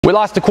We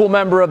lost a cool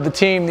member of the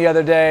team the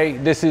other day.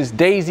 This is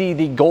Daisy,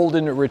 the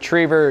golden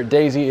retriever.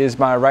 Daisy is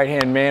my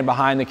right-hand man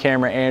behind the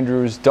camera,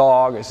 Andrew's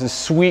dog. This is a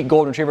sweet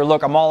golden retriever.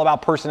 Look, I'm all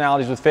about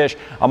personalities with fish.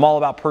 I'm all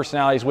about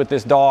personalities with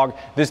this dog.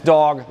 This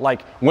dog,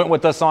 went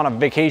with us on a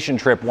vacation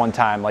trip one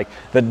time.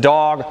 The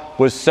dog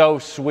was so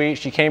sweet.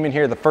 She came in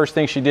here, the first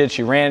thing she did,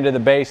 she ran into the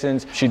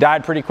basins. She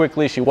died pretty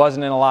quickly. She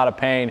wasn't in a lot of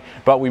pain,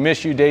 but we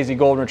miss you, Daisy,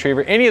 golden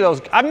retriever. Any of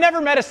those, I've never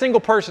met a single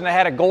person that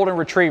had a golden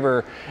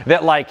retriever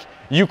that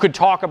you could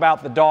talk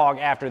about the dog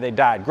after they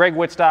died. Greg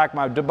Whitstock,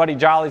 my buddy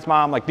Jolly's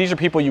mom, these are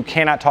people you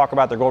cannot talk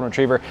about their golden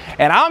retriever.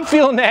 And I'm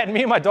feeling that.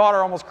 Me and my daughter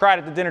almost cried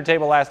at the dinner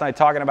table last night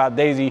talking about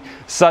Daisy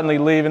suddenly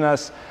leaving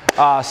us.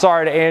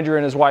 Sorry to Andrew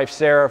and his wife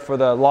Sarah for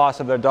the loss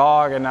of their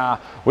dog. And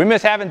we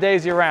miss having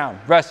Daisy around.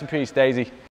 Rest in peace, Daisy.